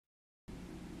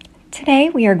Today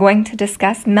we are going to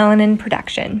discuss melanin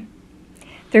production,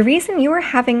 the reason you are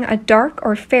having a dark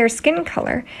or fair skin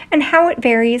color, and how it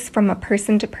varies from a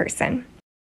person to person.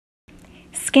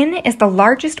 Skin is the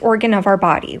largest organ of our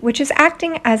body, which is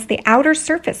acting as the outer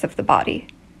surface of the body.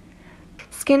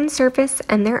 Skin surface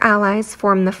and their allies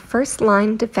form the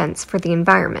first-line defense for the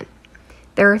environment.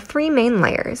 There are three main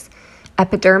layers: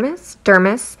 epidermis,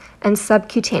 dermis, and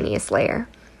subcutaneous layer.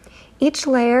 Each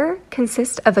layer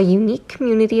consists of a unique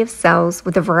community of cells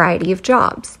with a variety of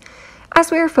jobs. As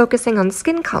we are focusing on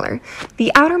skin color,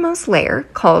 the outermost layer,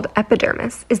 called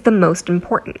epidermis, is the most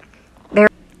important. There are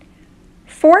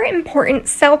 4 important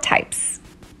cell types: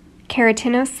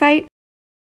 keratinocyte,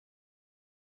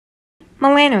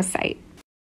 melanocyte,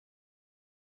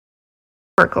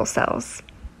 Merkel cells.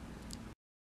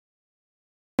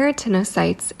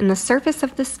 Keratinocytes in the surface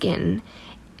of the skin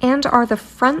and are the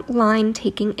front line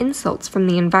taking insults from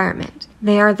the environment.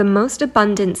 They are the most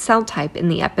abundant cell type in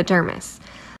the epidermis.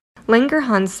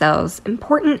 Langerhans cells,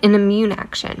 important in immune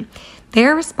action. They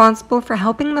are responsible for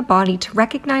helping the body to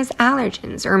recognize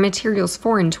allergens or materials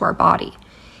foreign to our body.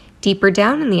 Deeper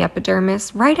down in the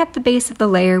epidermis, right at the base of the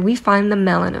layer, we find the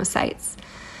melanocytes.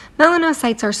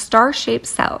 Melanocytes are star-shaped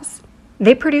cells.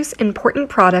 They produce important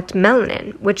product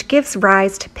melanin, which gives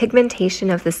rise to pigmentation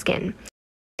of the skin.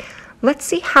 Let's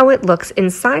see how it looks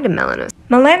inside a melanocyte.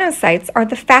 Melanocytes are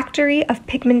the factory of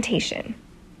pigmentation.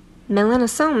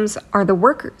 Melanosomes are the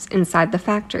workers inside the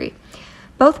factory.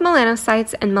 Both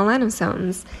melanocytes and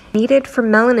melanosomes are needed for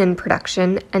melanin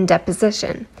production and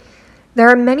deposition. There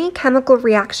are many chemical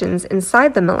reactions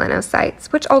inside the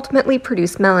melanocytes which ultimately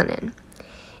produce melanin.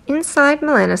 Inside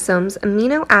melanosomes,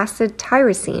 amino acid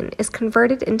tyrosine is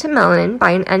converted into melanin by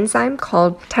an enzyme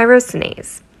called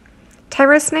tyrosinase.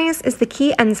 Tyrosinase is the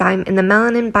key enzyme in the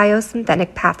melanin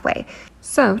biosynthetic pathway,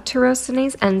 so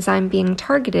tyrosinase enzyme being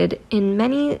targeted in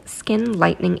many skin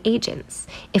lightening agents.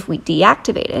 If we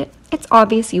deactivate it, it's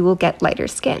obvious you will get lighter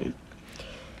skin.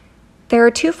 There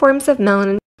are 2 forms of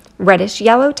melanin: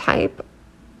 reddish-yellow type,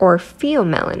 or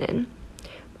pheomelanin,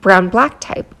 brown-black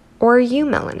type, or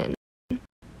eumelanin.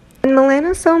 When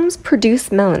melanosomes produce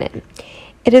melanin,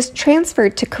 it is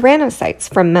transferred to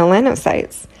keratinocytes from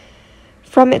melanocytes.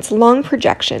 From its long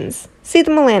projections, see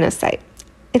the melanocyte.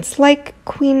 It's like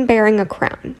queen bearing a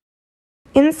crown.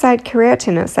 Inside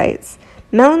keratinocytes,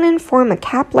 melanin form a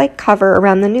cap-like cover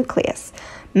around the nucleus.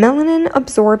 Melanin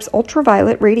absorbs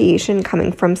ultraviolet radiation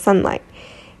coming from sunlight.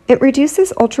 It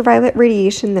reduces ultraviolet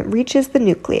radiation that reaches the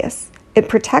nucleus. It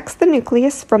protects the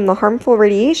nucleus from the harmful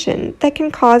radiation that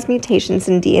can cause mutations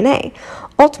in DNA,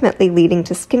 ultimately leading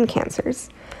to skin cancers.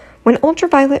 When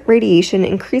ultraviolet radiation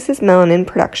increases melanin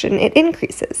production, it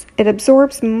increases. It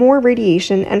absorbs more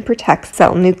radiation and protects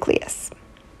cell nucleus.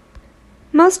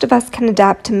 Most of us can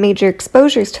adapt to major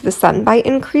exposures to the sun by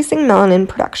increasing melanin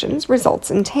productions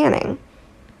results in tanning.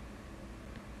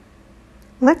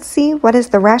 Let's see what is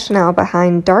the rationale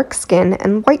behind dark skin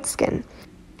and white skin.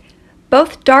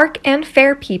 Both dark and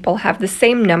fair people have the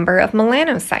same number of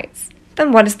melanocytes.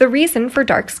 Then what is the reason for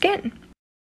dark skin?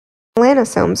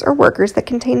 Melanosomes are workers that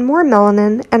contain more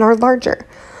melanin and are larger.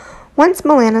 Once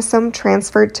melanosome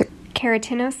transferred to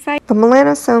keratinocyte, the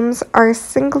melanosomes are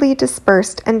singly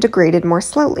dispersed and degraded more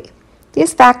slowly.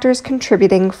 These factors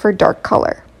contributing for dark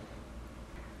color.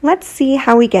 Let's see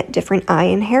how we get different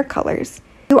eye and hair colors.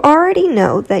 You already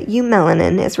know that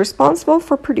eumelanin is responsible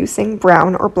for producing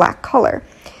brown or black color.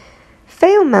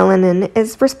 Pheomelanin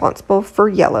is responsible for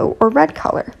yellow or red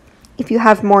color. If you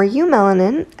have more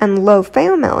eumelanin and low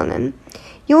pheomelanin,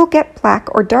 you will get black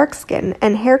or dark skin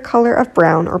and hair color of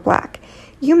brown or black.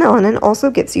 Eumelanin also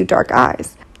gives you dark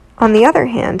eyes. On the other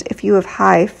hand, if you have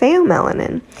high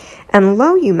pheomelanin and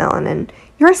low eumelanin,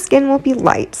 your skin will be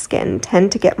light skin,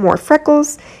 tend to get more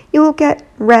freckles. You will get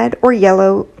red or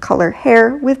yellow color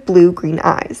hair with blue-green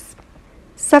eyes.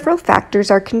 Several factors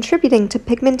are contributing to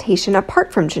pigmentation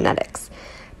apart from genetics.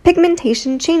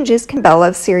 Pigmentation changes can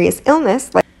develop serious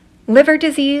illness like liver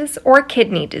disease or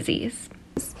kidney disease.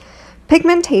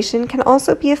 Pigmentation can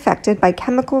also be affected by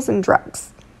chemicals and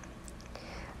drugs.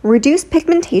 Reduced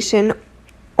pigmentation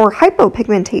or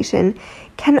hypopigmentation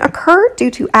can occur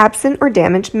due to absent or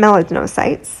damaged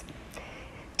melanocytes,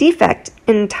 defect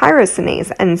in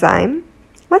tyrosinase enzyme.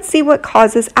 Let's see what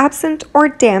causes absent or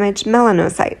damaged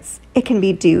melanocytes. It can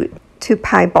be due to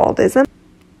piebaldism,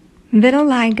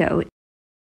 vitiligo,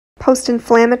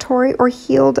 post-inflammatory or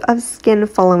healed of skin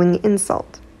following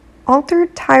insult.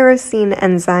 Altered tyrosine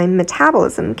enzyme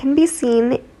metabolism can be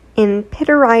seen in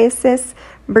pityriasis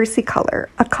versicolor,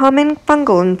 a common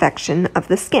fungal infection of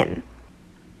the skin.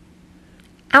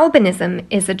 Albinism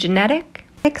is a genetic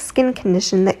skin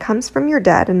condition that comes from your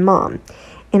dad and mom.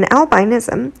 In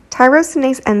albinism,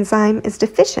 tyrosinase enzyme is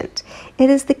deficient. It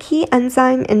is the key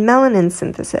enzyme in melanin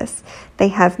synthesis. They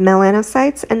have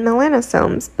melanocytes and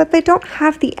melanosomes, but they don't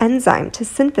have the enzyme to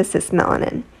synthesize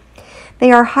melanin.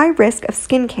 They are high risk of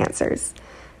skin cancers.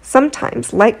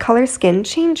 Sometimes light color skin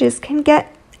changes can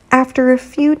get after a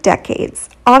few decades.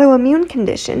 Autoimmune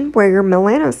condition where your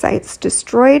melanocytes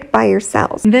destroyed by your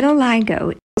cells.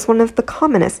 Vitiligo is one of the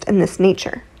commonest in this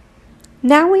nature.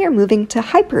 Now we are moving to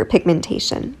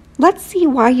hyperpigmentation. Let's see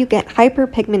why you get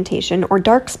hyperpigmentation or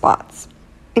dark spots.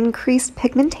 Increased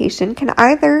pigmentation can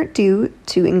either due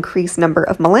to increased number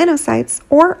of melanocytes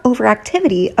or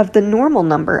overactivity of the normal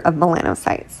number of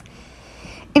melanocytes.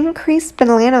 Increased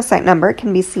melanocyte number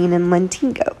can be seen in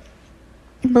lentigo,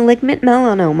 malignant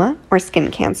melanoma or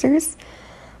skin cancers,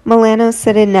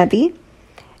 melanocytic nevi,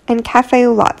 and café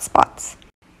au lait spots.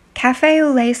 Café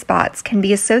au lait spots can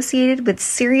be associated with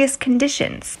serious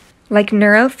conditions like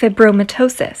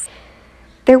neurofibromatosis.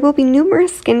 There will be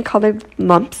numerous skin-colored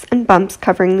lumps and bumps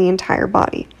covering the entire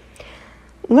body.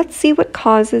 Let's see what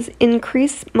causes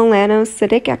increased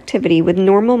melanocytic activity with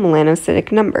normal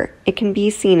melanocytic number. It can be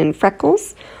seen in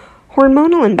freckles,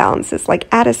 hormonal imbalances like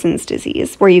Addison's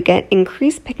disease, where you get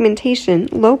increased pigmentation,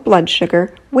 low blood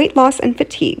sugar, weight loss, and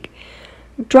fatigue.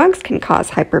 Drugs can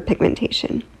cause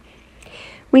hyperpigmentation.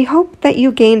 We hope that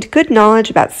you gained good knowledge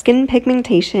about skin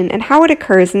pigmentation and how it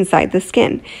occurs inside the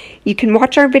skin. You can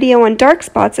watch our video on dark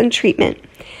spots and treatment.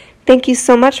 Thank you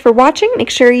so much for watching. Make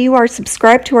sure you are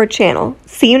subscribed to our channel.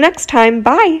 See you next time.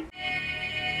 Bye!